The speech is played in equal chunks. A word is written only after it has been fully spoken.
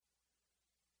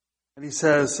And he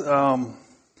says,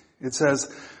 it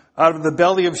says, out of the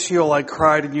belly of Sheol I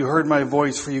cried, and you heard my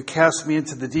voice, for you cast me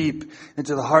into the deep,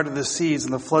 into the heart of the seas,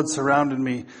 and the flood surrounded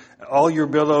me. All your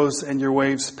billows and your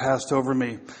waves passed over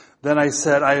me. Then I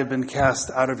said, I have been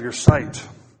cast out of your sight.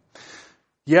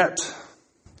 Yet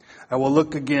I will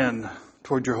look again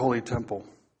toward your holy temple.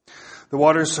 The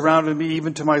waters surrounded me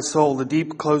even to my soul. The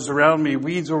deep closed around me.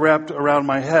 Weeds were wrapped around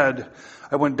my head.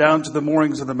 I went down to the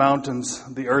moorings of the mountains.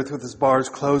 The earth with its bars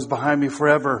closed behind me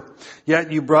forever. Yet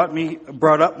you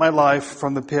brought up my life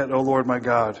from the pit, O Lord my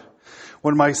God.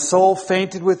 When my soul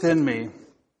fainted within me,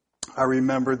 I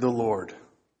remembered the Lord.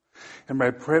 And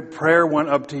my prayer went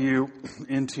up to you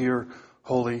into your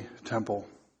holy temple.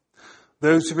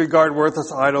 Those who regard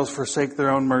worthless idols forsake their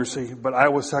own mercy, but I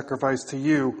will sacrifice to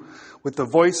you. With the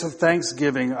voice of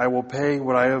thanksgiving, I will pay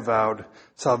what I have vowed.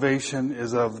 Salvation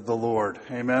is of the Lord.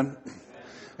 Amen.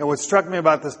 And what struck me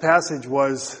about this passage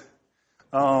was,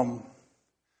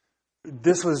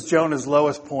 this was Jonah's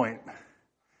lowest point.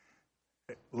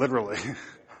 Literally.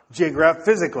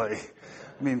 Physically.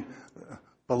 I mean,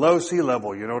 below sea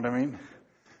level, you know what I mean?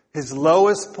 His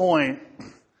lowest point,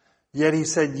 yet he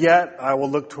said, yet I will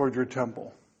look toward your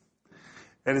temple.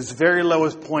 At his very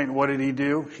lowest point, what did he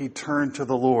do? He turned to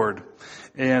the Lord.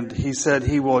 And he said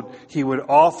he would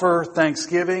offer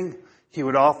thanksgiving. He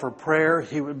would offer prayer.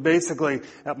 He would basically,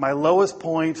 at my lowest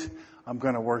point, I'm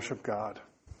going to worship God.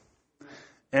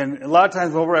 And a lot of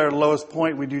times when we're at our lowest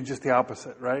point, we do just the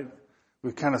opposite, right?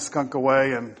 We kind of skunk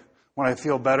away, and when I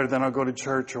feel better, then I'll go to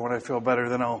church, or when I feel better,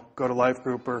 then I'll go to life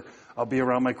group, or I'll be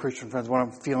around my Christian friends when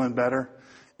I'm feeling better.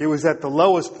 It was at the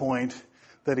lowest point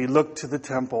that he looked to the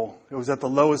temple. It was at the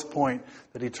lowest point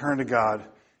that he turned to God.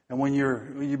 And when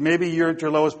maybe you're at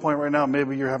your lowest point right now,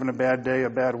 maybe you're having a bad day, a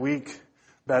bad week,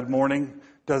 bad morning,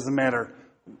 doesn't matter.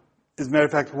 As a matter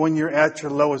of fact, when you're at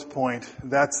your lowest point,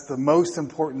 that's the most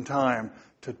important time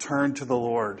to turn to the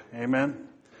Lord. Amen?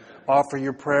 Offer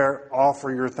your prayer,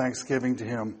 offer your thanksgiving to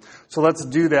Him. So let's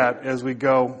do that as we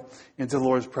go into the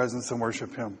Lord's presence and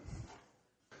worship Him.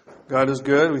 God is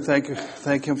good. We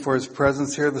thank Him for His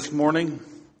presence here this morning.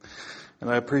 And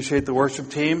I appreciate the worship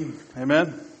team.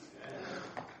 Amen.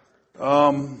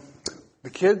 The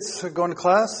kids are going to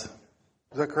class?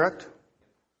 Is that correct?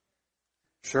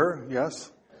 Sure?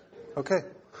 Yes? Okay.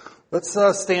 Let's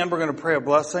stand. We're going to pray a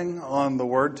blessing on the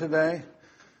Word today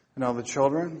and on the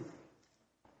children.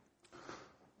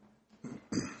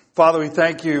 Father, we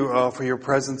thank you for your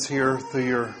presence here through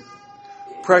your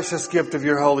precious gift of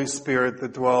your Holy Spirit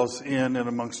that dwells in and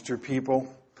amongst your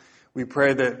people. We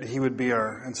pray that He would be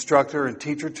our instructor and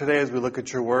teacher today as we look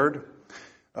at your Word.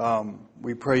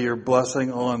 We pray your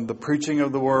blessing on the preaching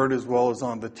of the Word as well as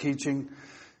on the teaching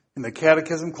in the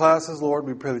catechism classes, Lord.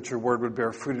 We pray that your Word would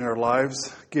bear fruit in our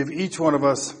lives. Give each one of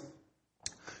us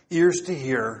ears to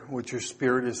hear what your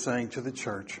Spirit is saying to the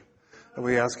church. And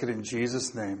we ask it in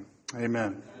Jesus' name.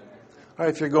 Amen. All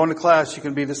right, if you're going to class, you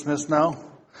can be dismissed now.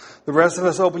 The rest of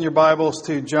us, open your Bibles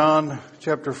to John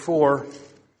chapter 4.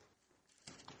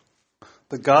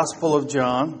 The Gospel of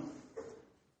John,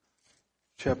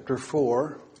 chapter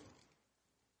 4.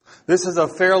 This is a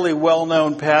fairly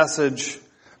well-known passage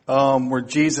where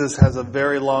Jesus has a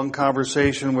very long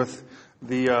conversation with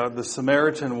the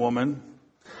Samaritan woman,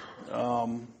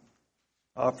 often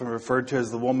referred to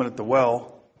as the woman at the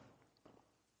well.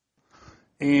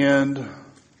 And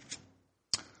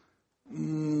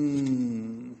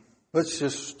let's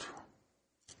just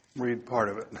read part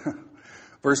of it.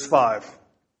 Verse 5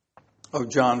 of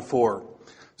John 4.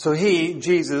 So he,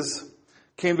 Jesus,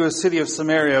 came to a city of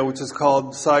Samaria, which is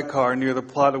called Sychar, near the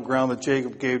plot of ground that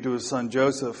Jacob gave to his son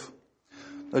Joseph.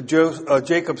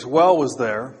 Jacob's well was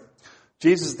there.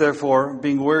 Jesus, therefore,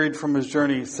 being wearied from his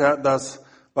journey, sat thus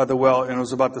by the well, and it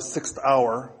was about the 6th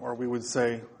hour, or we would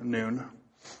say noon.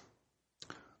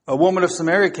 A woman of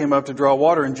Samaria came up to draw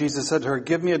water, and Jesus said to her,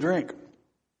 "Give me a drink."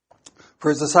 For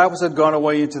his disciples had gone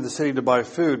away into the city to buy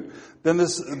food. Then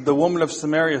the woman of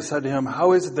Samaria said to him,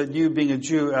 "How is it that you, being a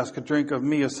Jew, ask a drink of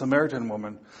me, a Samaritan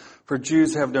woman? For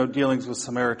Jews have no dealings with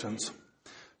Samaritans."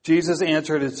 Jesus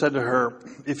answered and said to her,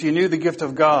 "If you knew the gift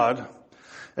of God,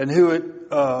 and who it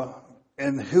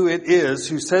is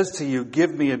who says to you,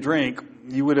 'Give me a drink,'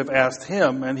 you would have asked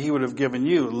him, and he would have given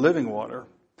you living water."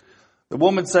 The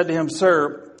woman said to him,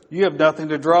 "Sir, you have nothing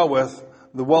to draw with.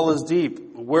 The well is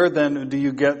deep. Where then do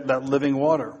you get that living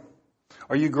water?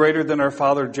 Are you greater than our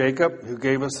father Jacob, who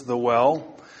gave us the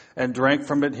well and drank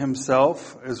from it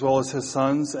himself, as well as his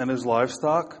sons and his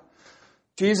livestock?"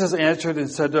 Jesus answered and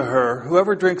said to her,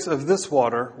 "Whoever drinks of this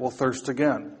water will thirst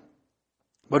again.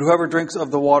 But whoever drinks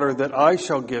of the water that I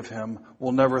shall give him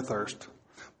will never thirst.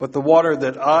 But the water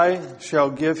that I shall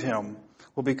give him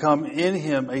will become in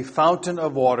him a fountain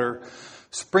of water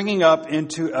springing up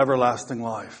into everlasting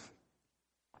life.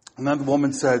 And then the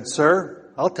woman said,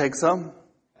 Sir, I'll take some.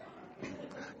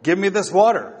 Give me this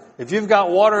water. If you've got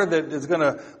water that is going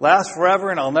to last forever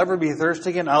and I'll never be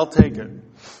thirsty again, I'll take it.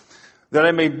 That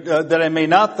I may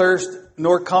not thirst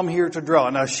nor come here to draw.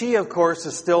 Now she, of course,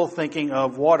 is still thinking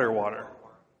of water,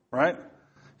 right?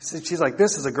 She's like,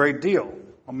 this is a great deal.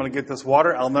 I'm going to get this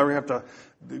water. I'll never have to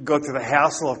go through the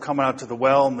hassle of coming out to the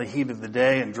well in the heat of the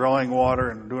day and drawing water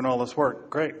and doing all this work.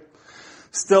 Great.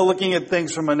 Still looking at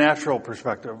things from a natural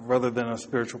perspective rather than a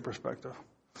spiritual perspective.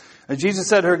 And Jesus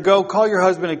said to her, Go, call your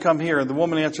husband and come here. And the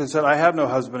woman answered and said, I have no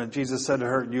husband. And Jesus said to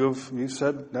her, You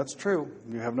said, that's true.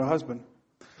 You have no husband.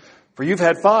 For you've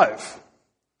had 5.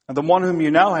 And the one whom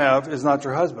you now have is not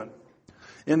your husband.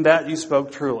 In that you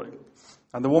spoke truly.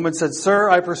 And the woman said, Sir,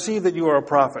 I perceive that you are a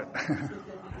prophet.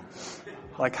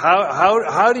 Like,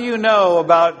 how do you know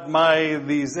about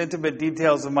these intimate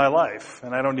details of my life?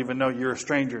 And I don't even know you're a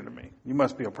stranger to me. You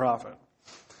must be a prophet.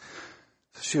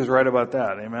 She was right about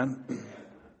that. Amen.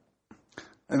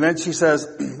 And then she says,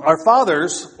 Our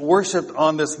fathers worshipped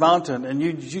on this mountain, and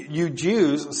you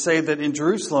Jews say that in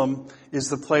Jerusalem is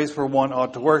the place where one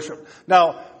ought to worship.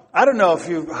 Now, I don't know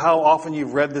how often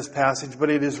you've read this passage, but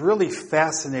it is really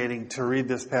fascinating to read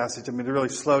this passage. I mean, to really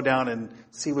slow down and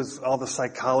see what's all the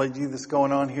psychology that's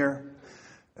going on here.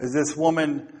 Is this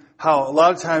woman, how a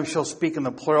lot of times she'll speak in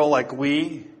the plural like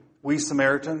we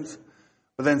Samaritans,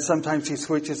 but then sometimes she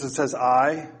switches and says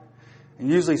I. And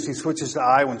usually she switches to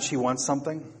I when she wants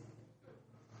something.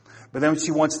 But then when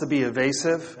she wants to be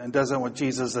evasive and doesn't want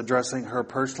Jesus addressing her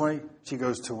personally, she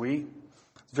goes to we.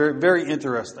 It's very, very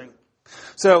interesting.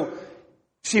 So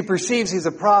she perceives he's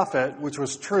a prophet, which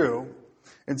was true.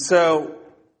 And so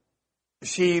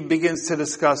she begins to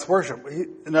discuss worship.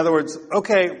 In other words,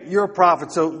 okay, you're a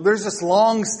prophet. So there's this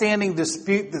long-standing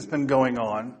dispute that's been going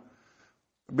on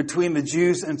between the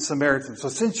Jews and Samaritans. So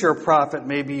since you're a prophet,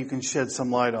 maybe you can shed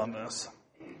some light on this.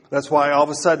 That's why all of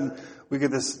a sudden we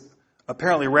get this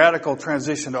apparently radical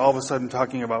transition to all of a sudden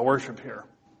talking about worship here.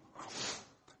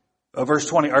 Verse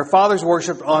 20, Our fathers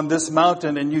worshipped on this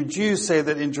mountain, and you Jews say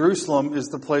that in Jerusalem is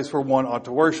the place where one ought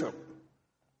to worship.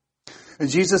 And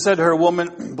Jesus said to her,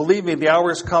 Woman, believe me, the hour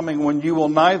is coming when you will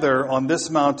neither on this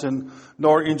mountain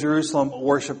nor in Jerusalem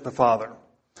worship the Father.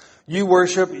 You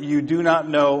worship, you do not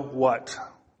know what,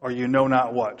 or you know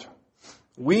not what.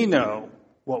 We know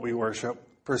what we worship,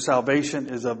 for salvation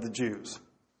is of the Jews.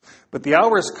 But the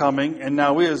hour is coming, and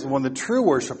now is, when the true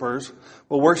worshipers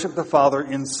will worship the Father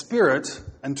in spirit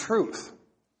and truth.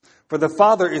 For the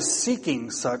Father is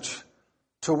seeking such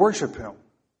to worship him.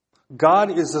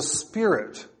 God is a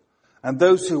spirit, and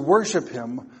those who worship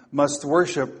him must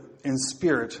worship in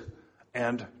spirit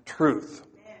and truth.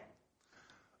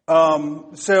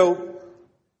 So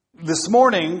this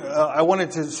morning, I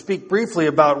wanted to speak briefly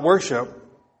about worship.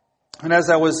 And as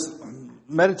I was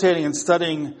meditating and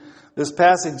studying this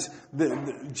passage,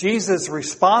 Jesus'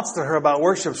 response to her about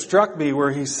worship struck me,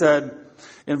 where he said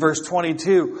in verse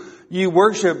 22, You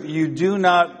worship, you do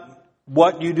not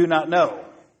what you do not know.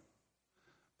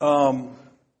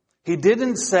 He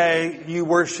didn't say you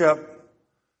worship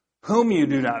whom you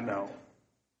do not know,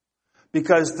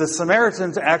 because the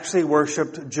Samaritans actually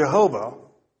worshipped Jehovah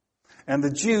and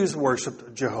the Jews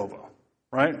worshipped Jehovah,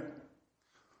 right?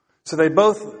 So they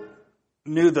both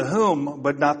knew the whom,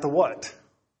 but not the what.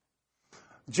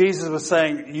 Jesus was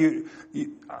saying,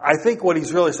 I think what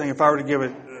he's really saying, if I were to give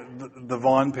it the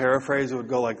Vaughn paraphrase, it would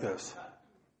go like this.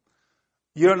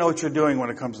 You don't know what you're doing when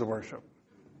it comes to worship.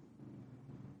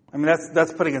 I mean,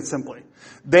 that's putting it simply.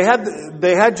 They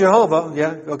had Jehovah.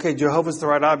 Yeah, okay, Jehovah's the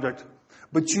right object.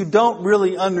 But you don't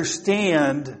really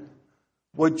understand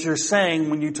what you're saying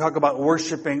when you talk about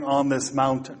worshiping on this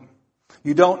mountain.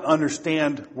 You don't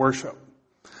understand worship.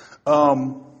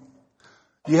 You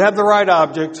have the right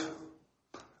object,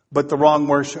 but the wrong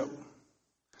worship.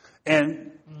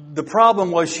 And the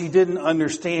problem was she didn't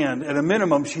understand, at a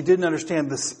minimum, she didn't understand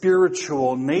the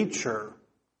spiritual nature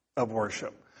of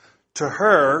worship. To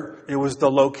her, it was the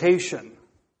location.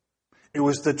 It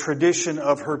was the tradition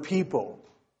of her people.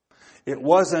 It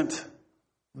wasn't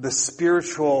the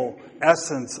spiritual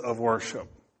essence of worship.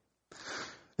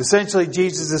 Essentially,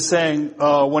 Jesus is saying,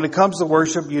 when it comes to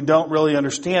worship, you don't really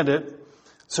understand it,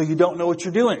 so you don't know what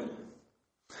you're doing.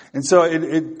 And so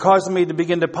it caused me to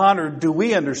begin to ponder, do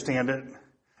we understand it?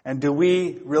 And do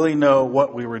we really know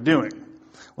what we were doing?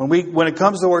 When it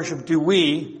comes to worship, do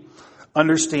we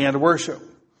understand worship?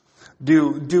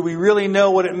 Do we really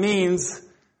know what it means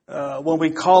when we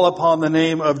call upon the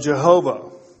name of Jehovah?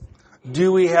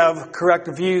 Do we have correct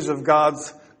views of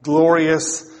God's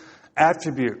glorious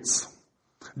attributes?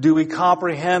 Do we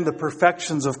comprehend the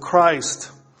perfections of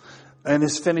Christ and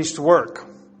His finished work?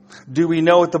 Do we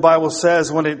know what the Bible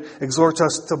says when it exhorts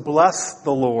us to bless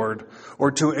the Lord,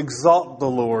 or to exalt the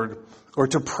Lord, or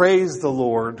to praise the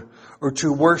Lord, or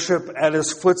to worship at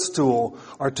His footstool,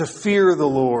 or to fear the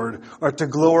Lord, or to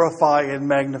glorify and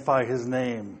magnify His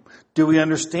name? Do we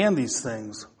understand these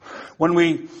things? When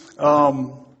we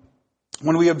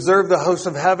observe the hosts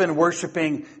of heaven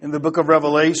worshiping in the book of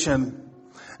Revelation,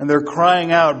 and they're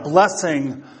crying out,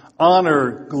 blessing,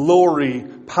 honor, glory,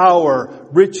 power,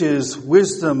 riches,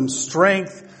 wisdom,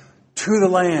 strength to the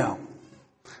Lamb.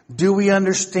 Do we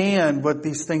understand what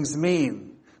these things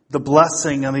mean? The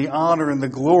blessing and the honor and the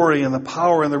glory and the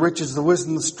power and the riches, the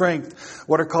wisdom, the strength,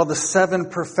 what are called the 7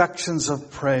 perfections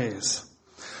of praise.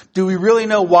 Do we really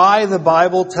know why the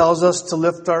Bible tells us to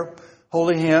lift our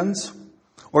holy hands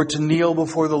or to kneel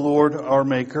before the Lord our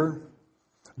Maker?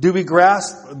 Do we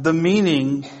grasp the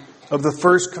meaning of the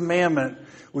first commandment,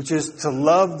 which is to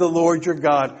love the Lord your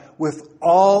God with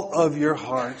all of your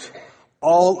heart,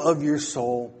 all of your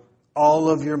soul, all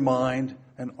of your mind,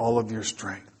 and all of your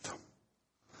strength?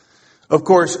 Of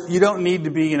course, you don't need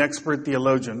to be an expert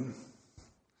theologian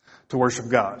to worship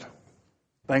God.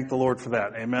 Thank the Lord for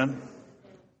that. Amen.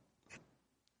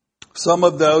 Some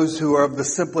of those who are of the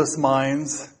simplest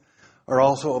minds are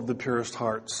also of the purest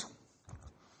hearts.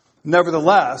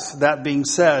 Nevertheless, that being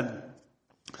said,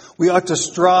 we ought to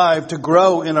strive to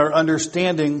grow in our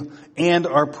understanding and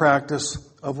our practice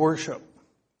of worship.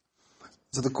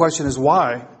 So the question is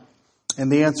why?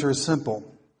 And the answer is simple.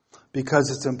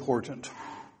 Because it's important.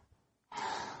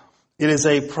 It is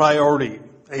a priority,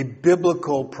 a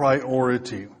biblical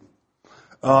priority.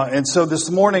 And so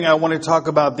this morning I want to talk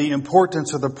about the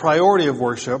importance or the priority of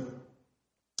worship.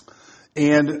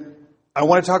 And I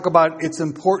want to talk about its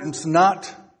importance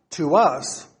not to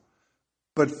us,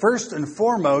 but first and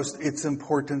foremost, its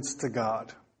importance to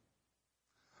God.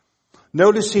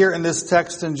 Notice here in this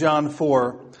text in John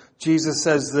 4, Jesus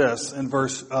says this in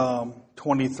verse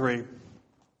 23.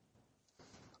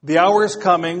 The hour is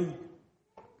coming,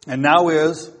 and now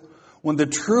is, when the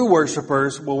true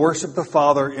worshipers will worship the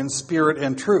Father in spirit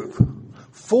and truth.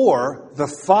 For the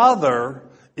Father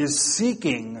is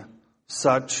seeking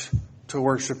such to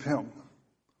worship Him.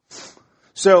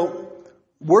 So,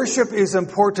 worship is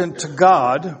important to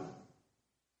God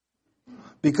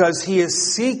because He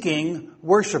is seeking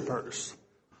worshipers.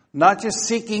 Not just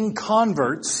seeking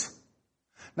converts,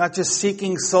 not just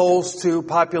seeking souls to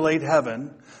populate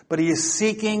heaven, but He is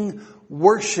seeking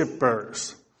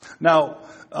worshipers. Now,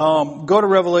 go to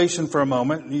Revelation for a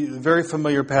moment. Very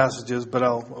familiar passages,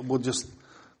 but we'll just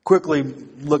quickly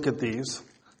look at these.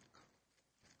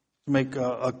 Make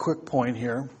a quick point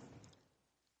here.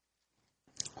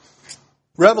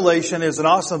 Revelation is an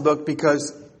awesome book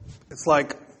because it's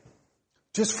like,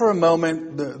 just for a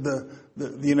moment,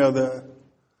 the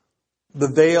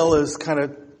veil is kind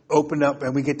of opened up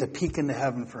and we get to peek into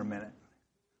heaven for a minute.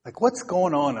 Like, what's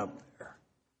going on up there?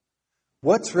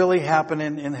 What's really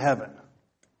happening in heaven?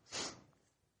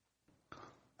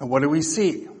 And what do we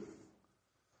see?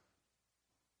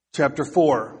 Chapter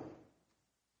 4,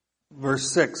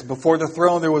 verse 6. Before the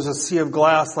throne there was a sea of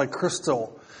glass like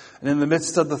crystal, and in the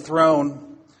midst of the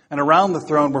throne and around the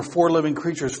throne were 4 living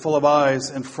creatures full of eyes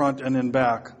in front and in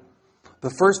back. The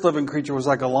first living creature was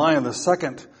like a lion, the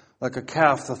second like a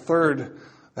calf, the third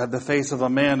had the face of a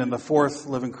man, and the fourth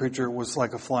living creature was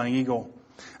like a flying eagle.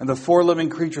 And the 4 living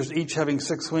creatures, each having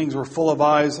 6 wings, were full of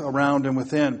eyes around and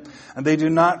within. And they do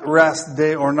not rest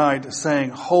day or night, saying,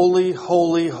 Holy,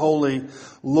 holy, holy,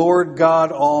 Lord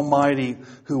God Almighty,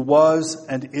 who was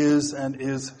and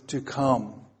is to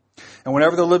come. And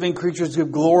whenever the living creatures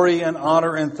give glory and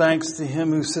honor and thanks to Him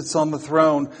who sits on the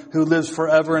throne, who lives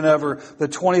forever and ever, the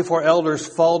 24 elders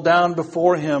fall down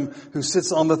before Him who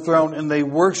sits on the throne, and they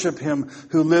worship Him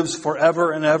who lives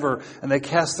forever and ever. And they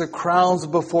cast their crowns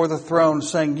before the throne,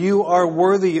 saying, You are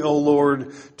worthy, O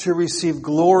Lord, to receive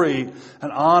glory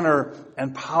and honor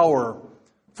and power.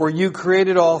 For You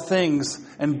created all things,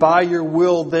 and by Your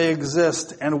will they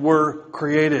exist and were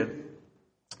created.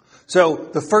 So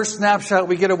the first snapshot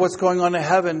we get of what's going on in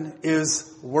heaven is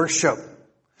worship.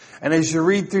 And as you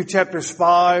read through chapters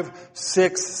 5,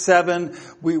 6, 7,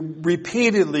 we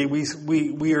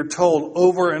are told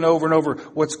over and over and over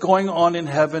what's going on in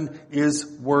heaven is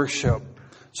worship.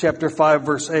 Chapter 5,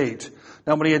 verse 8.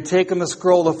 Now when He had taken the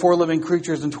scroll, the 4 living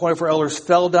creatures and 24 elders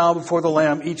fell down before the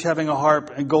Lamb, each having a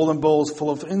harp and golden bowls full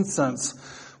of incense,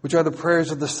 which are the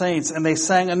prayers of the saints. And they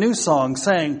sang a new song,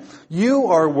 saying, You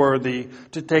are worthy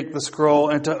to take the scroll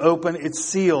and to open its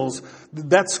seals.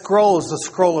 That scroll is the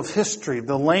scroll of history.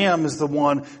 The Lamb is the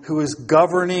one who is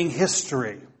governing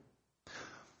history.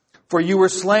 For you were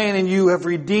slain, and you have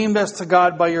redeemed us to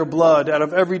God by your blood out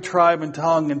of every tribe and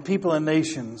tongue and people and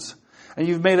nations. And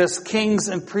you've made us kings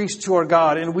and priests to our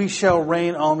God, and we shall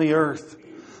reign on the earth.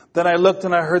 Then I looked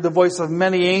and I heard the voice of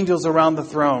many angels around the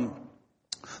throne.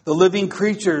 The living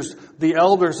creatures, the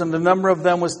elders, and the number of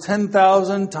them was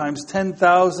 10,000 times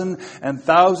 10,000 and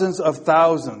thousands of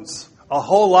thousands. A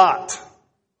whole lot.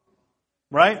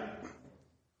 Right?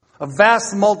 A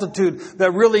vast multitude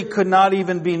that really could not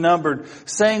even be numbered,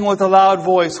 saying with a loud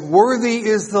voice, "Worthy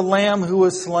is the Lamb who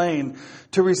was slain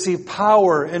to receive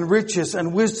power and riches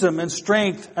and wisdom and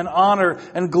strength and honor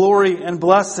and glory and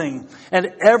blessing."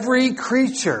 And every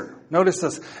creature, notice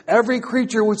this, every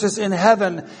creature which is in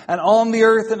heaven and on the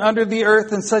earth and under the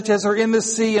earth and such as are in the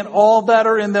sea and all that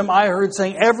are in them, I heard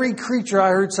saying, every creature I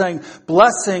heard saying,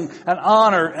 blessing and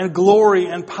honor and glory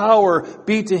and power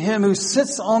be to him who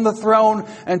sits on the throne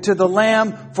and to the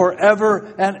Lamb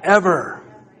forever and ever.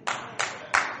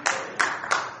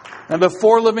 And the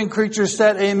four living creatures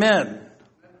said, Amen.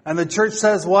 And the church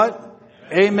says what?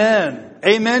 Amen.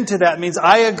 Amen to that means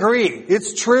I agree.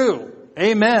 It's true.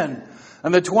 Amen.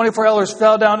 And the 24 elders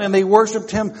fell down and they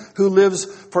worshiped him who lives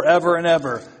forever and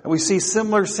ever. And we see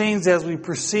similar scenes as we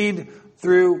proceed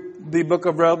through the book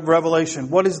of Revelation.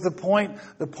 What is the point?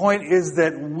 The point is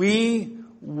that we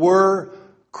were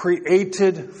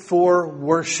created for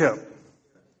worship.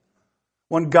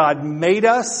 When God made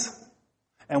us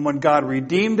and when God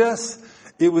redeemed us,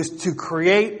 it was to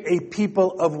create a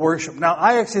people of worship. Now,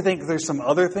 I actually think there's some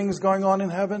other things going on in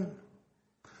heaven.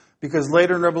 Because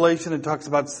later in Revelation, it talks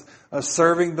about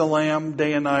serving the Lamb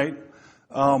day and night.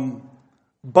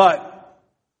 But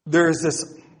there's this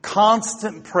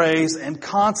constant praise and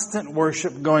constant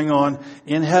worship going on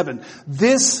in heaven.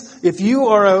 This, if you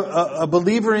are a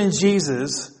believer in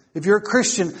Jesus, if you're a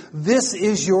Christian, this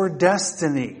is your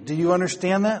destiny. Do you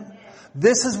understand that?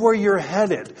 This is where you're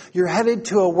headed. You're headed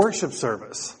to a worship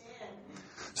service.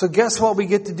 So guess what we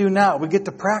get to do now? We get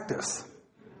to practice.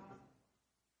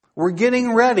 We're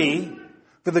getting ready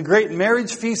for the great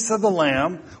marriage feast of the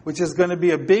Lamb, which is going to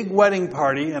be a big wedding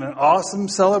party and an awesome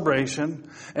celebration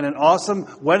and an awesome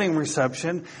wedding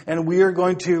reception. And we are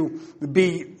going to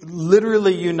be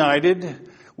literally united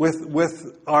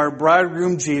with our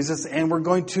bridegroom Jesus, and we're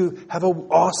going to have an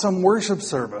awesome worship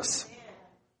service.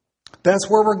 That's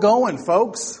where we're going,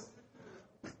 folks.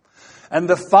 And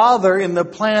the Father, in the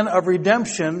plan of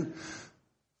redemption,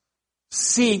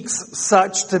 seeks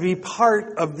such to be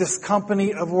part of this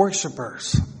company of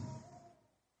worshipers.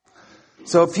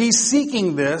 So if he's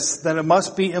seeking this, then it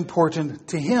must be important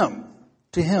to him.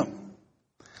 To him.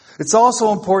 It's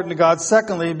also important to God,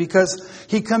 secondly, because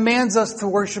he commands us to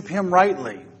worship him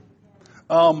rightly.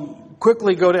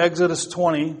 Quickly go to Exodus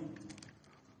 20.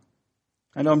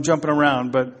 I know I'm jumping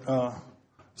around, but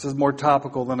this is more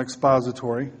topical than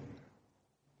expository.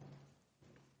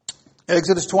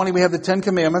 Exodus 20, we have the Ten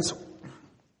Commandments.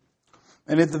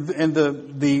 And in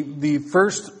the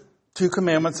first two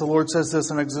commandments, the Lord says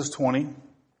this in Exodus 20,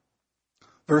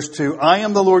 verse 2, I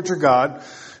am the Lord your God,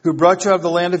 who brought you out of the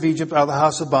land of Egypt, out of the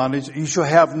house of bondage. You shall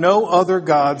have no other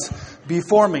gods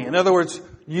before me. In other words,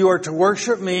 you are to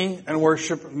worship me and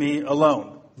worship me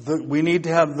alone. We need to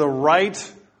have the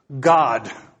right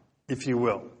God, if you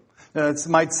will. Now, it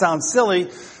might sound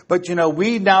silly, but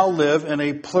we now live in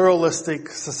a pluralistic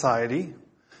society,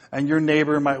 and your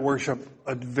neighbor might worship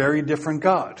a very different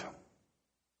God.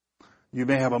 You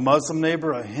may have a Muslim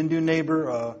neighbor, a Hindu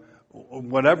neighbor,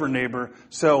 whatever neighbor.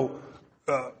 So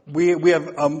we have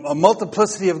a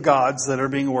multiplicity of gods that are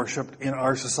being worshipped in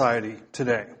our society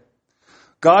today.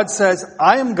 God says,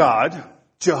 I am God.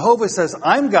 Jehovah says,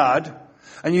 I'm God,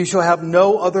 and you shall have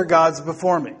no other gods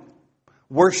before me.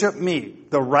 Worship me,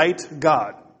 the right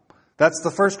God. That's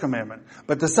the first commandment.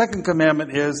 But the second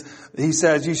commandment is, he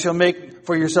says, you shall make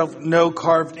for yourself no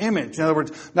carved image. In other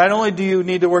words, not only do you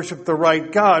need to worship the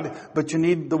right God, but you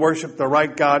need to worship the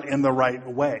right God in the right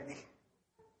way.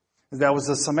 That was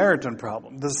the Samaritan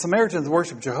problem. The Samaritans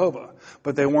worshiped Jehovah,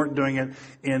 but they weren't doing it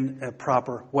in a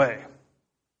proper way.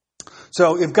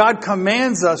 So if God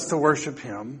commands us to worship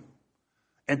him,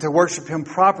 and to worship him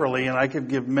properly, and I could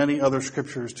give many other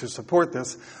scriptures to support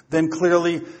this, then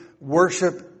clearly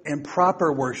worship and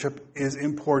proper worship is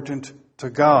important to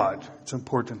God. It's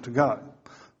important to God.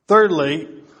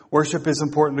 Thirdly, worship is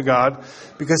important to God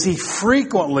because he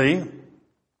frequently,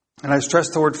 and I stress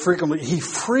the word frequently, he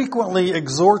frequently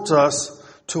exhorts us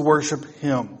to worship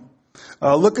him.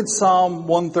 Look at Psalm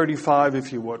 135,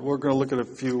 if you would. We're going to look at a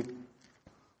few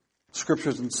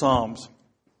scriptures in Psalms.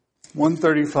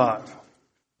 135.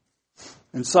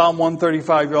 In Psalm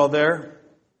 135, you all there?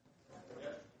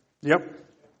 Yep.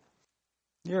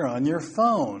 You're on your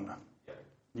phone.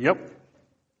 Yep.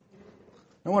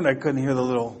 No wonder I couldn't hear the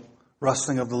little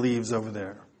rustling of the leaves over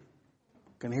there.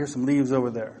 Can hear some leaves over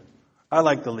there. I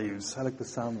like the leaves. I like the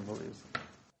sound of the leaves.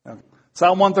 Yeah.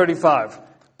 Psalm 135.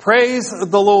 Praise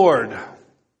the Lord.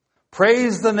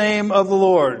 Praise the name of the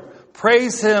Lord.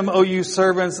 Praise him, O you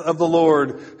servants of the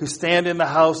Lord, who stand in the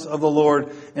house of the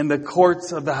Lord, in the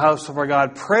courts of the house of our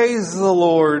God. Praise the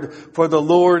Lord, for the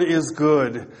Lord is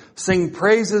good. Sing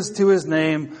praises to his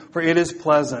name, for it is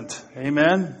pleasant.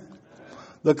 Amen.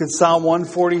 Look at Psalm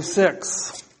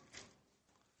 146,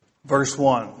 verse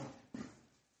 1.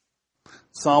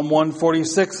 Psalm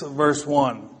 146, verse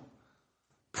 1.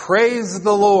 Praise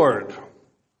the Lord.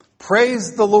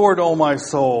 Praise the Lord, O my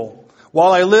soul.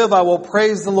 While I live, I will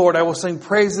praise the Lord. I will sing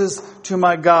praises to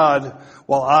my God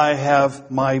while I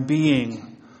have my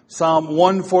being. Psalm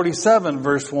 147,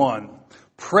 verse 1.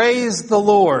 Praise the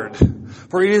Lord,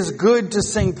 for it is good to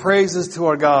sing praises to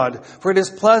our God, for it is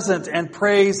pleasant and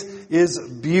praise is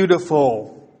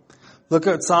beautiful. Look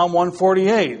at Psalm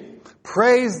 148.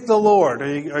 Praise the Lord.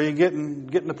 Are you getting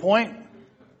the point?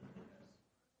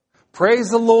 Praise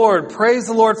the Lord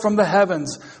from the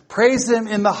heavens. Praise him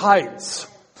in the heights.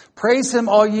 Praise him,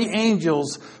 all ye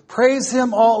angels. Praise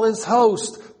him, all his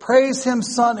host. Praise him,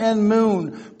 sun and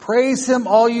moon. Praise him,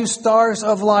 all you stars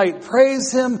of light.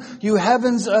 Praise him, you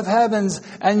heavens of heavens,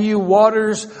 and you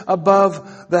waters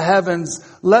above the heavens.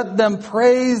 Let them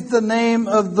praise the name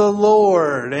of the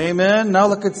Lord. Amen. Now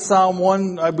look at Psalm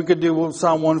 1. We could do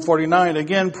Psalm 149.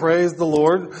 Again, praise the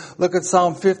Lord. Look at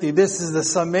Psalm 50. This is the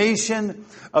summation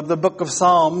of the book of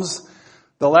Psalms.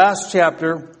 The last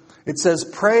chapter. It says,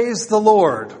 praise the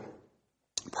Lord.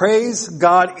 Praise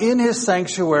God in his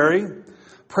sanctuary.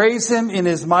 Praise him in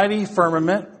his mighty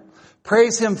firmament.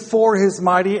 Praise him for his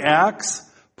mighty acts.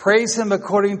 Praise him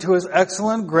according to his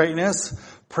excellent greatness.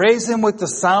 Praise him with the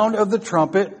sound of the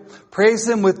trumpet. Praise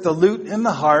him with the lute and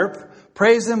the harp.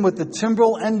 Praise him with the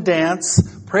timbrel and dance.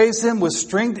 Praise him with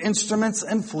stringed instruments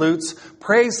and flutes.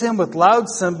 Praise him with loud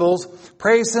cymbals.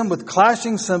 Praise him with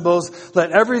clashing cymbals.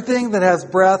 Let everything that has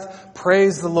breath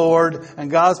praise the Lord. And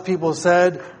God's people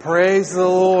said, praise the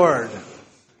Lord.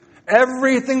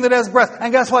 Everything that has breath.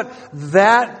 And guess what?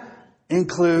 That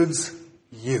includes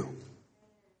you.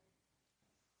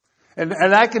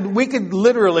 And we could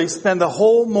literally spend the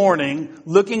whole morning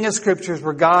looking at scriptures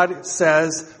where God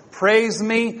says, praise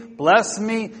me, bless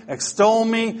me, extol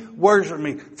me, worship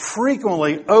me.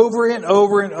 Frequently, over and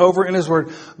over and over in his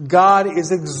word, God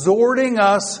is exhorting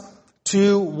us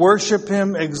to worship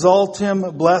him, exalt him,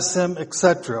 bless him,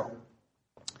 etc.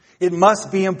 It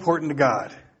must be important to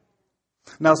God.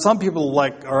 Now, some people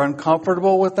are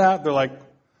uncomfortable with that. They're like,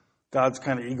 God's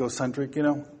kind of egocentric, you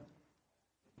know.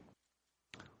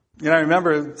 I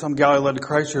remember some gal I led to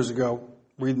Christ years ago,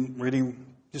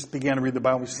 just began to read the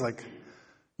Bible. She's like,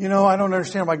 I don't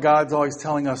understand why God's always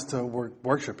telling us to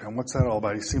worship him. What's that all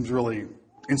about? He seems really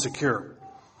insecure.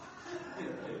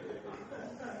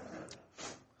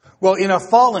 Well, in a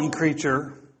fallen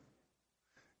creature,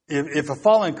 if a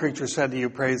fallen creature said to you,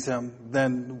 praise him,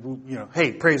 then,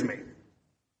 hey, praise me.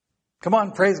 Come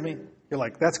on, praise me. You're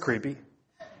like, that's creepy.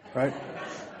 Right?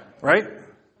 Right?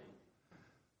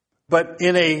 But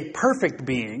in a perfect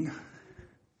being,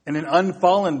 in an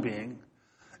unfallen being,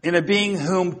 in a being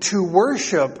whom to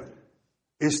worship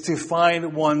is to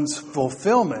find one's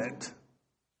fulfillment,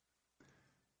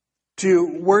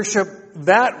 to worship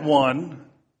that one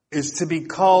is to be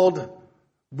called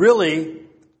really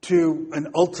to an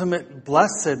ultimate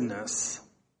blessedness.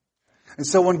 And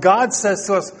so when God says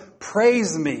to us,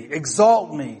 praise me,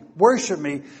 exalt me, worship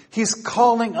me, he's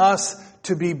calling us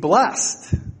to be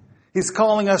blessed. He's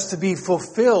calling us to be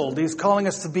fulfilled. He's calling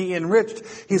us to be enriched.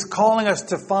 He's calling us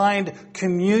to find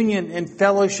communion and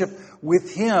fellowship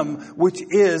with him, which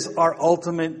is our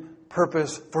ultimate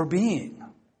purpose for being.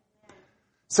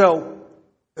 So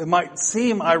it might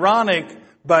seem ironic,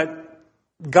 but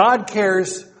God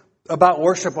cares about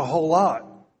worship a whole lot.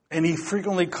 And he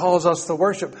frequently calls us to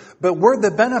worship. But we're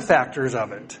the benefactors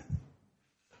of it.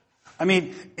 I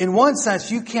mean, in one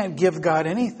sense, you can't give God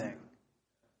anything.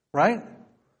 Right?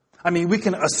 I mean, we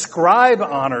can ascribe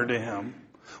honor to him.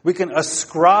 We can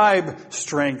ascribe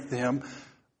strength to him.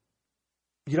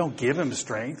 You don't give him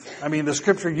strength. I mean, the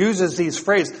scripture uses these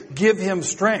phrases, give him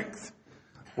strength.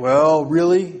 Well,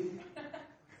 really?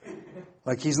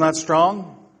 Like he's not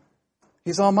strong?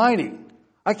 He's almighty.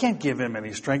 I can't give him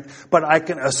any strength, but I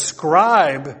can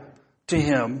ascribe to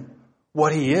him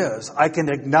what he is. I can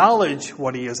acknowledge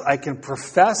what he is. I can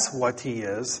profess what he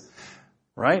is.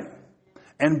 Right?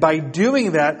 And by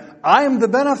doing that, I am the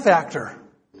benefactor.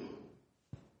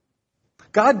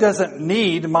 God doesn't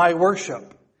need my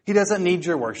worship. He doesn't need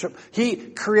your worship. He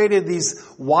created these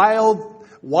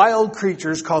wild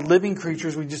creatures called living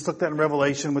creatures. We just looked at in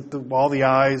Revelation with all the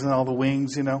eyes and all the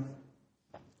wings,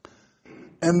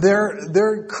 And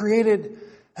they're created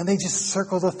and they just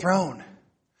circle the throne.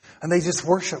 And they just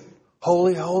worship.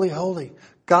 Holy, holy, holy.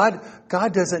 God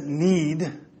doesn't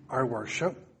need our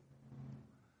worship.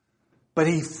 But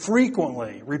He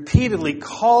frequently, repeatedly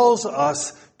calls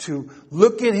us to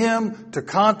look at Him, to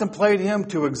contemplate Him,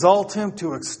 to exalt Him,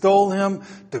 to extol Him,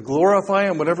 to glorify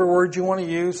Him, whatever word you want to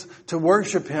use, to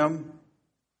worship Him.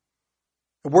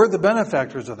 We're the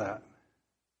benefactors of that.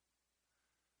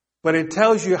 But it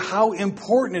tells you how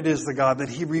important it is to God that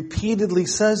He repeatedly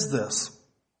says this.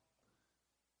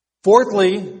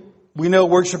 Fourthly, we know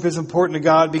worship is important to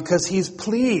God because He's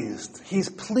pleased. He's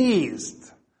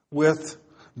pleased with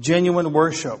genuine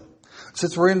worship.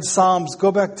 Since we're in Psalms,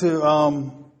 go back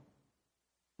to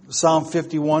Psalm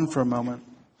 51 for a moment.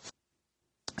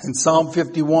 In Psalm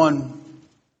 51,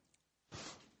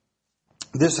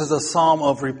 this is a psalm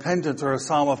of repentance or a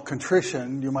psalm of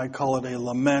contrition. You might call it a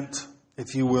lament,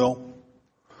 if you will.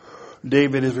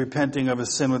 David is repenting of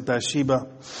his sin with Bathsheba.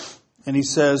 And he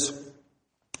says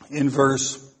in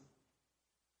verse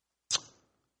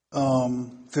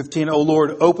 15, O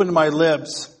Lord, open my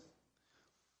lips,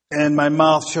 and my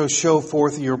mouth shall show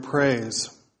forth your praise.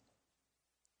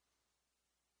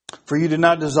 For you do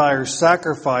not desire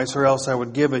sacrifice, or else I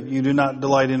would give it. You do not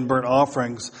delight in burnt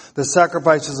offerings. The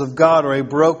sacrifices of God are a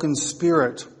broken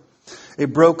spirit, a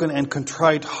broken and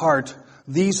contrite heart.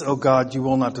 These, O God, you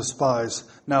will not despise.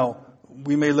 Now,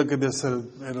 we may look at this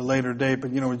at a later date,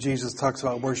 but when Jesus talks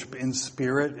about worship in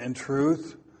spirit and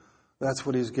truth, that's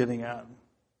what He's getting at.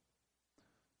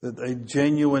 That a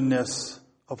genuineness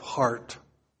of heart,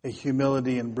 a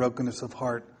humility and brokenness of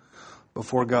heart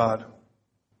before God.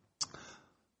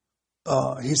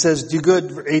 He says, do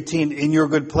good, 18, in your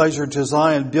good pleasure to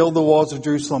Zion, build the walls of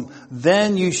Jerusalem.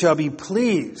 Then you shall be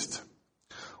pleased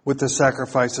with the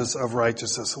sacrifices of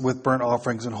righteousness, with burnt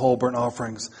offerings and whole burnt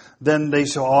offerings. Then they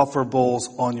shall offer bulls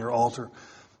on your altar.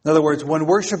 In other words, when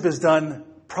worship is done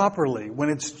properly, when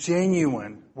it's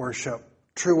genuine worship,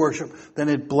 true worship, then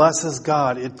it blesses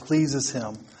God, it pleases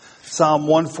Him. Psalm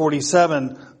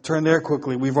 147, turn there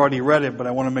quickly. We've already read it, but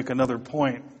I want to make another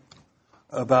point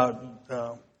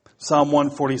about Psalm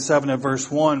 147 and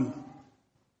verse 1.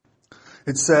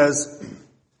 It says,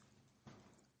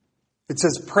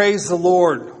 praise the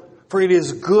Lord, for it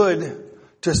is good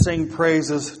to sing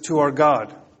praises to our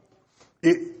God.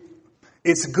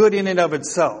 It's good in and of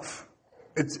itself.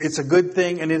 It's a good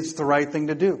thing and it's the right thing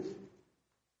to do.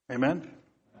 Amen?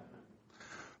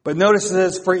 But notice it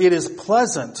says, for it is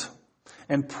pleasant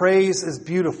and praise is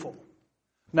beautiful.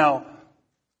 Now,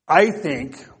 I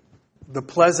think the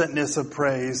pleasantness of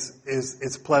praise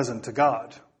it's pleasant to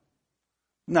God.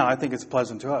 No, I think it's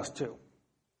pleasant to us too.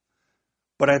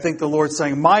 But I think the Lord's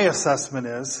saying, my assessment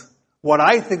is, what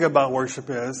I think about worship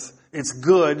is, it's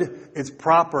good, it's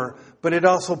proper, but it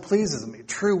also pleases me.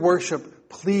 True worship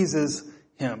pleases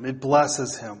Him. It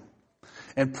blesses Him.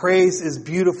 And praise is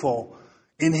beautiful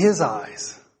in His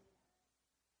eyes.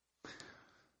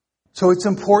 So it's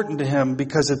important to Him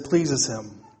because it pleases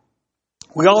Him.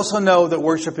 We also know that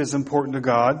worship is important to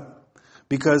God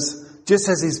because just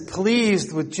as He's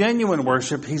pleased with genuine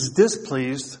worship, He's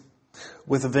displeased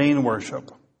with vain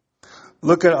worship.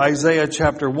 Look at Isaiah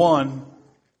chapter 1.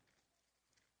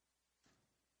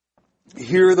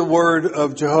 Hear the word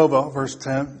of Jehovah, verse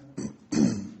 10.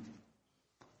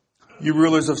 You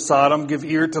rulers of Sodom, give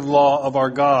ear to the law of our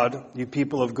God, you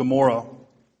people of Gomorrah.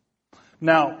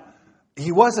 Now,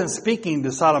 He wasn't speaking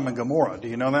to Sodom and Gomorrah. Do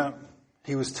you know that?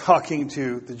 He was talking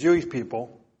to the Jewish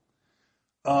people.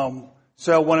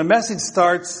 So when a message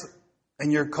starts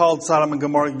and you're called Sodom and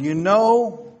Gomorrah, you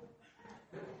know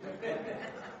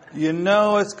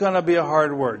it's going to be a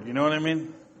hard word. You know what I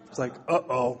mean? It's like,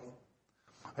 uh-oh.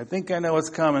 I think I know what's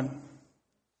coming.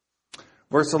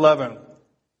 Verse 11.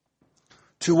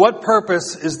 To what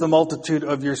purpose is the multitude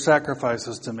of your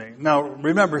sacrifices to me? Now,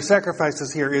 remember,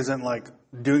 sacrifices here isn't like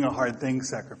doing a hard thing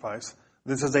sacrifice.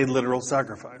 This is a literal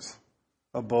sacrifice.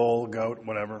 A bull, goat,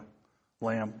 whatever,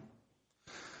 lamb.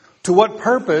 To what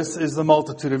purpose is the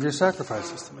multitude of your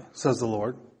sacrifices to me, says the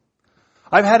Lord?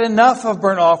 I've had enough of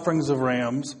burnt offerings of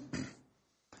rams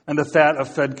and the fat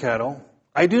of fed cattle.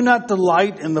 I do not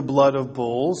delight in the blood of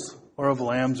bulls or of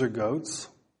lambs or goats.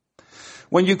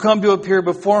 When you come to appear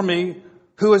before me,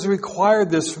 who has required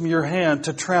this from your hand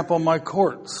to trample my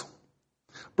courts?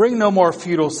 Bring no more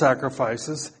futile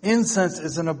sacrifices. Incense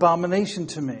is an abomination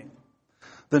to me.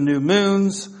 The new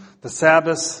moons, the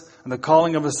Sabbaths, and the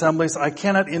calling of assemblies, I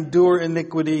cannot endure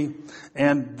iniquity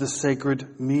and the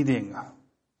sacred meeting.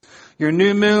 Your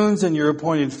new moons and your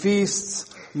appointed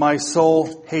feasts, my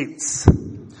soul hates.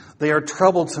 They are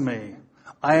trouble to me.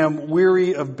 I am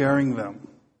weary of bearing them.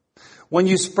 When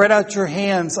you spread out your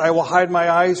hands, I will hide my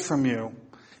eyes from you.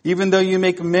 Even though you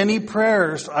make many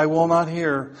prayers, I will not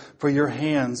hear, for your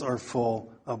hands are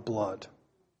full of blood.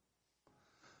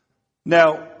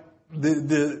 Now,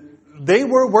 they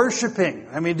were worshiping.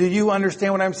 I mean, do you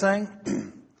understand what I'm saying?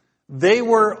 They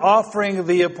were offering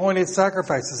the appointed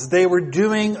sacrifices. They were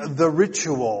doing the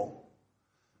ritual,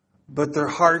 but their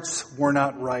hearts were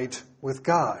not right with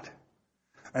God.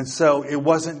 And so it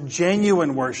wasn't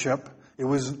genuine worship. It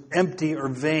was empty or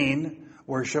vain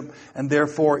worship, and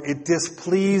therefore it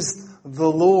displeased the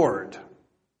Lord.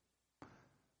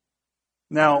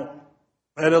 Now,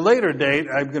 at a later date,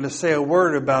 I'm going to say a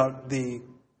word about the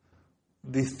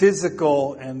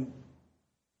physical and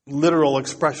literal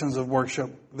expressions of worship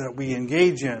that we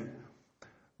engage in.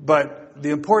 But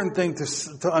the important thing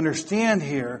to understand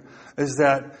here is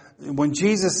that when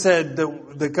Jesus said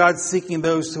that God's seeking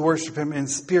those to worship Him in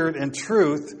spirit and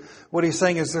truth, what He's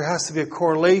saying is there has to be a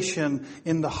correlation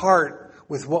in the heart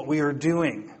with what we are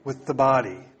doing with the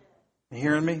body. You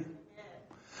hearing me?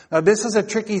 Now, this is a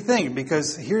tricky thing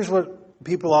because here's what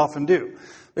people often do.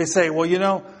 They say,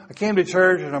 well, I came to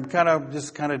church and I'm kind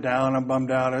of down, I'm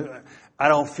bummed out. I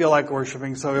don't feel like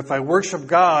worshiping. So if I worship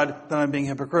God, then I'm being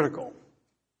hypocritical.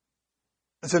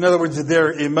 So in other words,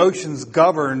 their emotions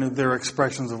govern their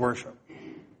expressions of worship.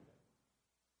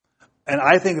 And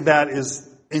I think that is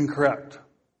incorrect.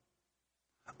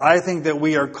 I think that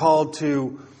we are called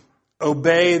to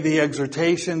obey the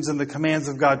exhortations and the commands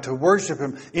of God to worship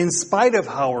Him in spite of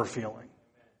how we're feeling.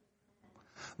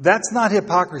 That's not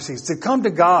hypocrisy. It's to come to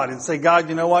God and say, God,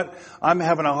 you know what? I'm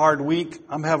having a hard week.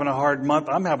 I'm having a hard month.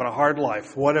 I'm having a hard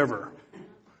life. Whatever.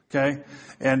 Okay?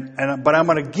 But I'm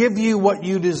going to give you what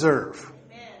you deserve.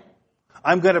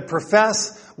 I'm going to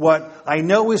profess what I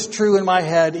know is true in my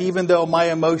head, even though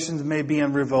my emotions may be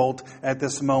in revolt at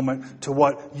this moment to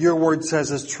what your word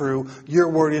says is true. Your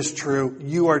word is true.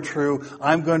 You are true.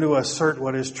 I'm going to assert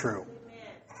what is true.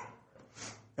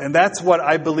 And that's what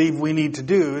I believe we need to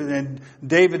do. And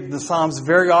David in the Psalms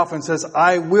very often says,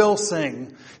 I will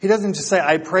sing. He doesn't just say,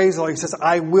 I praise the Lord. He says,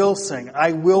 I will sing.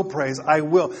 I will praise. I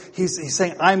will. He's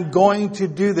saying, I'm going to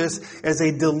do this as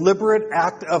a deliberate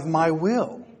act of my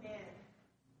will.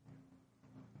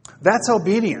 That's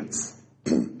obedience.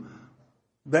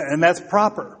 And that's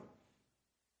proper.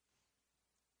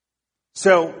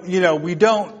 So, we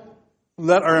don't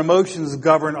let our emotions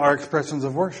govern our expressions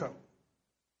of worship.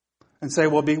 And say,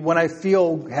 well, when I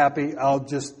feel happy, I'll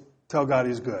just tell God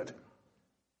He's good.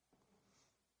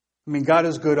 I mean, God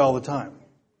is good all the time.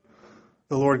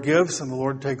 The Lord gives and the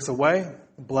Lord takes away.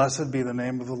 Blessed be the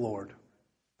name of the Lord.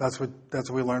 That's what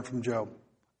we learned from Job.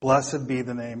 Blessed be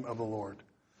the name of the Lord.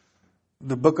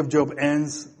 The book of Job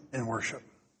ends in worship.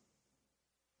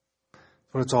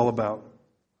 That's what it's all about.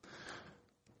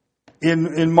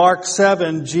 In Mark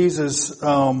 7, Jesus,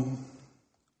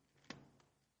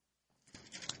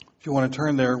 if you want to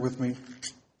turn there with me.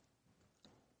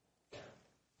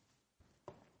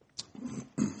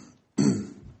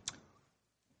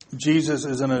 Jesus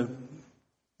is in a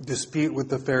dispute with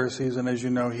the Pharisees, and as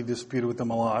you know, He disputed with them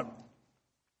a lot.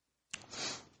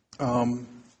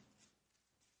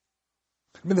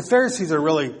 The Pharisees are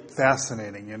really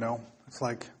fascinating, It's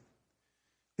like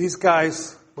these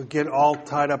guys would get all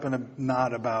tied up in a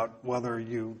knot about whether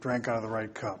you drank out of the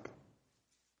right cup.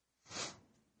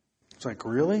 It's like,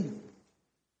 really?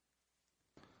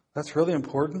 That's really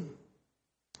important?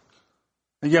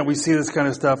 And yeah, we see this kind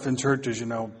of stuff in churches,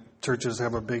 Churches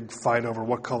have a big fight over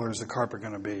what color is the carpet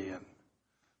going to be, and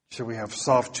should we have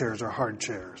soft chairs or hard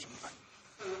chairs?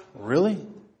 Really?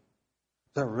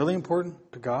 Is that really important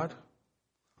to God?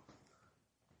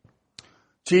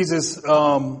 Jesus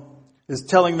is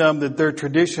telling them that their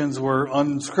traditions were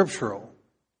unscriptural.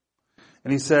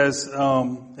 And He says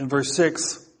in verse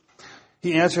 6,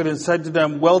 He answered and said to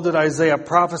them, well did Isaiah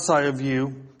prophesy of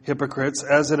you, hypocrites,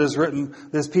 as it is written,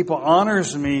 this people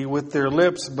honors me with their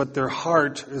lips, but their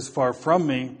heart is far from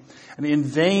me. And in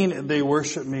vain they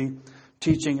worship me,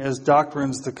 teaching as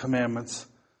doctrines the commandments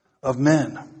of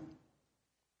men.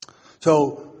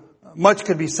 So much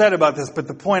could be said about this, but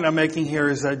the point I'm making here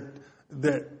is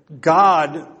that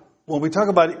God, when we talk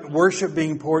about worship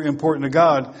being important to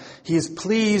God, He is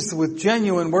pleased with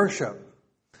genuine worship.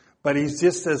 But He's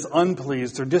just as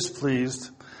unpleased or displeased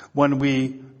when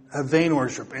we have vain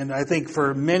worship. And I think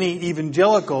for many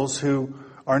evangelicals who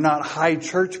are not high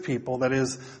church people, that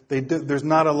is, there's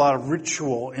not a lot of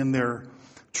ritual in their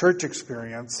church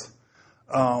experience,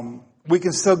 we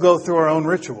can still go through our own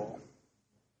ritual.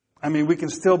 I mean, we can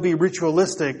still be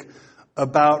ritualistic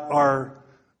about our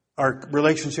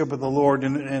relationship with the Lord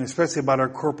and especially about our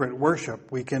corporate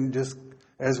worship, we can just,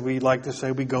 as we like to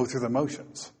say, we go through the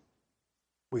motions.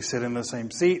 We sit in the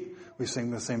same seat, we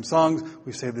sing the same songs,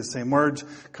 we say the same words,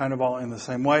 kind of all in the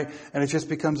same way, and it just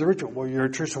becomes a ritual. Well, you're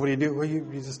a church, so what do you do? Well, you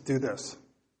just do this.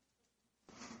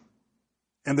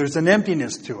 And there's an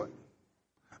emptiness to it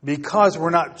because we're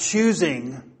not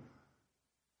choosing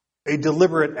a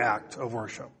deliberate act of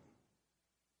worship.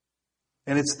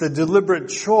 And it's the deliberate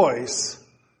choice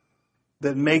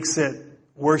that makes it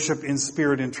worship in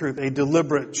spirit and truth. A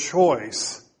deliberate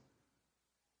choice,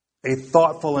 a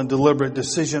thoughtful and deliberate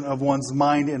decision of one's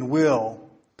mind and will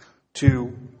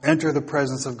to enter the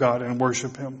presence of God and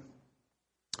worship Him.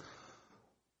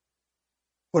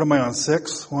 What am I on?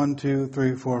 6? 1, 2,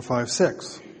 3, 4, 5,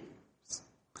 6.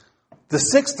 The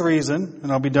sixth reason,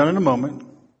 and I'll be done in a moment,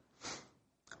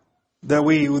 that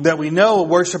we know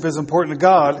worship is important to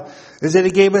God is that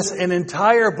He gave us an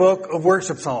entire book of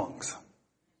worship songs.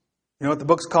 You know what the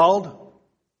book's called?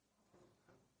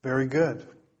 Very good.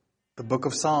 The Book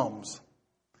of Psalms.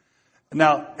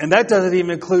 Now, and that doesn't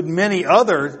even include many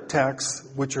other texts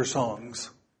which are songs,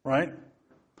 right?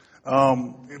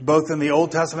 Both in the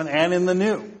Old Testament and in the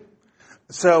New.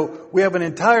 So we have an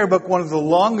entire book, one of the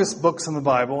longest books in the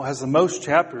Bible, has the most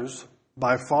chapters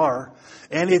by far,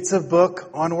 and it's a book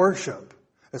on worship.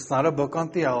 It's not a book on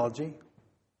theology.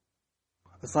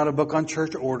 It's not a book on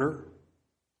church order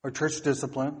or church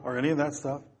discipline or any of that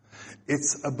stuff.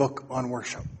 It's a book on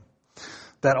worship.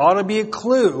 That ought to be a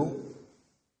clue,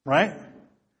 right?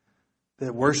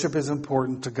 That worship is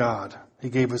important to God. He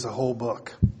gave us a whole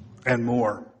book and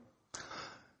more.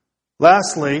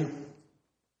 Lastly,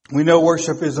 we know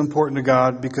worship is important to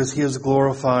God because He is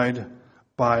glorified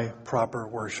by proper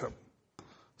worship.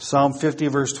 Psalm 50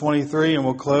 verse 23, and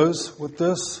we'll close with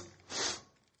this.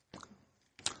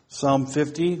 Psalm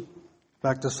 50,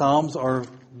 back to Psalms, our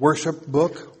worship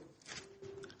book.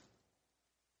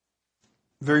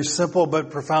 Very simple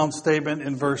but profound statement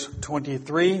in verse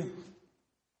 23.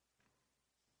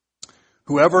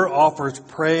 Whoever offers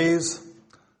praise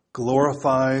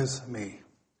glorifies me.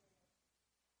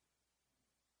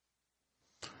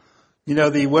 You know,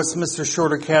 the Westminster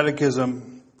Shorter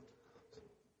Catechism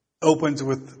opens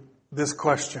with this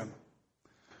question.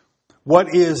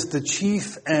 What is the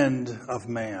chief end of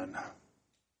man?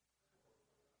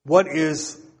 What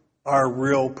is our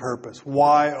real purpose?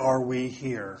 Why are we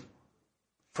here?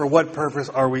 For what purpose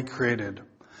are we created?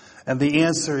 And the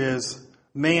answer is,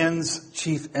 man's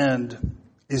chief end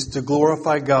is to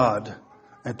glorify God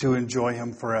and to enjoy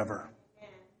Him forever.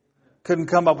 Couldn't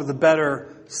come up with a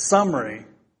better summary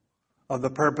of the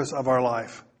purpose of our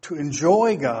life. To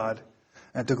enjoy God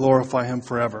and to glorify Him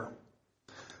forever.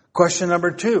 Question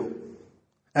number 2.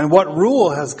 And what rule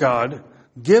has God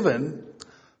given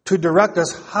to direct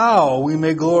us how we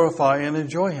may glorify and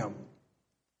enjoy Him?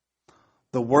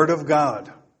 The Word of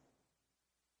God,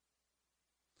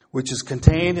 which is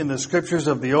contained in the Scriptures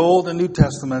of the Old and New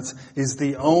Testaments, is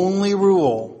the only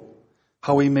rule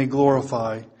how we may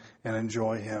glorify and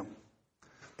enjoy Him.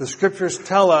 The Scriptures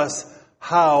tell us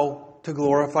how to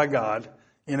glorify God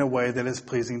in a way that is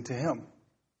pleasing to Him.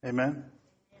 Amen?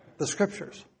 The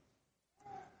Scriptures.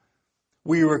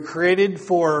 We were created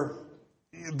for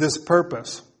this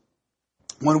purpose.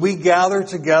 When we gather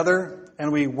together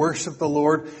and we worship the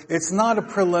Lord, it's not a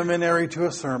preliminary to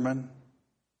a sermon.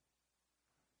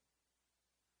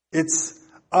 It's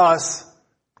us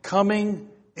coming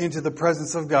into the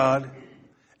presence of God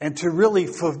and to really,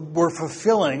 we're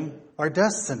fulfilling our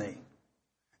destiny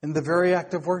in the very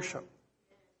act of worship.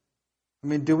 I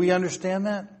mean, do we understand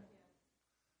that?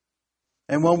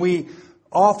 And when we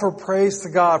offer praise to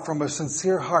God from a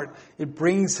sincere heart, it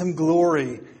brings Him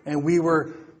glory, and we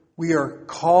are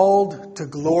called to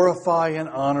glorify and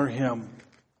honor Him.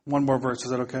 One more verse,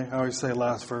 is that okay? I always say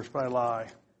last verse, but I lie.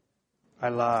 I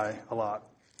lie a lot.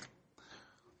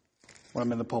 When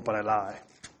I'm in the pulpit, I lie.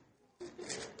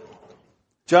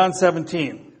 John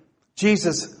 17.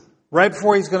 Jesus, right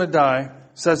before He's going to die,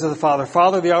 says to the Father,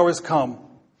 Father, the hour has come.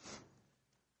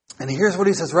 And here's what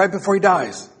He says right before He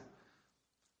dies.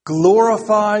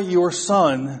 Glorify your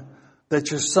Son,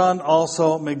 that your Son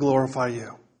also may glorify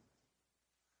you.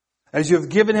 As you have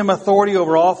given Him authority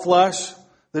over all flesh,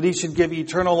 that He should give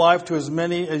eternal life to as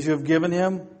many as you have given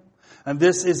Him. And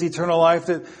this is eternal life,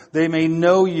 that they may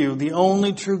know you, the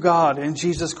only true God, and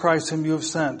Jesus Christ whom you have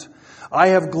sent. I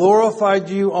have glorified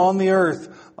you on the earth.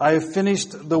 I have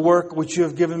finished the work which you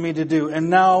have given me to do. And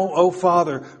now, O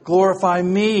Father, glorify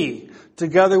me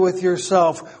together with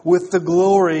yourself, with the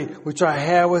glory which I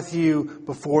had with you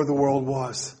before the world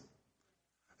was.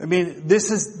 I mean,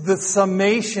 this is the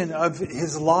summation of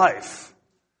his life.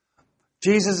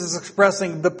 Jesus is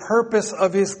expressing the purpose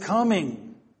of his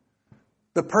coming,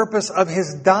 the purpose of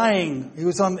his dying.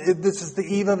 This is the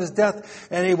eve of his death.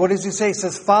 And what does he say? He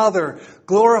says, Father,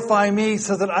 glorify me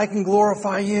so that I can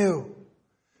glorify you.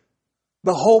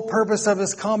 The whole purpose of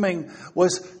his coming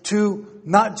was to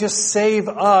not just save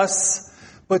us,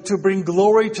 but to bring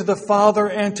glory to the Father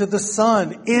and to the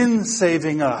Son in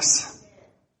saving us.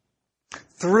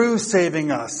 Through saving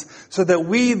us, so that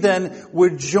we then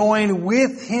would join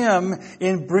with him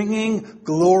in bringing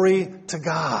glory to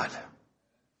God.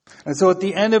 And so at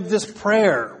the end of this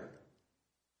prayer,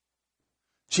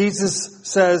 Jesus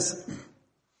says,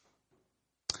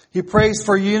 he prays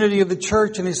for unity of the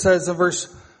church, and he says in verse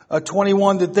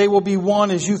 21, that they will be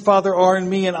one as you, Father, are in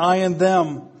me and I in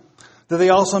them, that they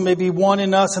also may be one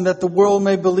in us, and that the world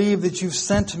may believe that you've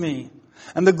sent me.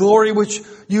 And the glory which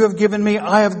you have given me,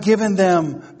 I have given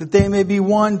them, that they may be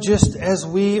one just as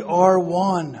we are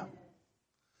one.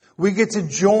 We get to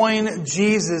join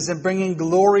Jesus in bringing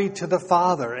glory to the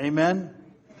Father. Amen?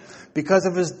 Because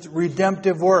of his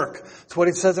redemptive work. It's what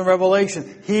it says in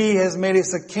Revelation. He has made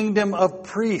us a kingdom of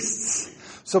priests.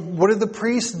 So what did the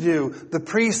priests do? The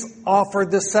priests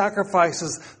offered the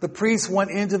sacrifices. The priests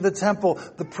went into the temple.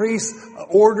 The priests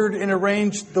ordered and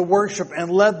arranged the worship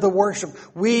and led the worship.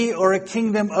 We are a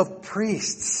kingdom of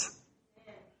priests,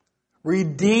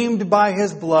 redeemed by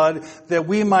his blood, that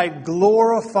we might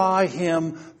glorify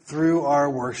him through our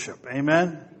worship.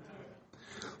 Amen?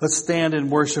 Let's stand and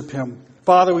worship him.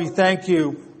 Father, we thank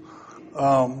you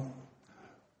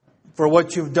for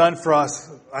what you've done for us.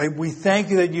 We thank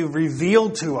you that you've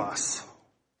revealed to us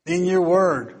in your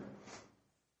word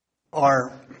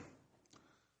our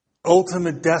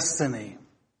ultimate destiny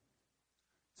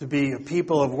to be a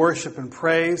people of worship and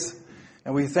praise.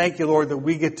 And we thank you, Lord, that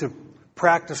we get to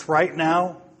practice right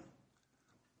now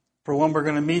for when we're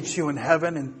going to meet you in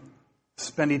heaven and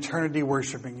spend eternity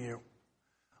worshiping you.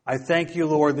 I thank you,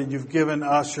 Lord, that you've given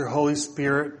us your Holy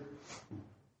Spirit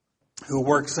who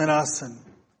works in us and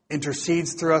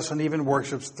intercedes through us and even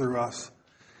worships through us.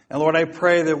 And Lord, I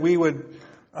pray that we would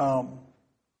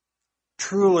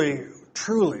truly,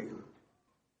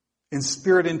 in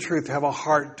spirit and truth, have a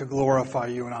heart to glorify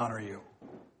you and honor you.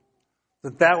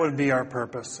 That would be our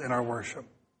purpose in our worship.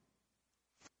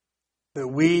 That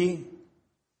we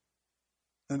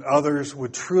and others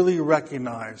would truly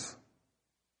recognize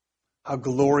how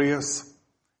glorious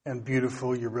and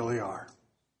beautiful you really are.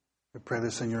 We pray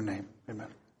this in your name. Amen.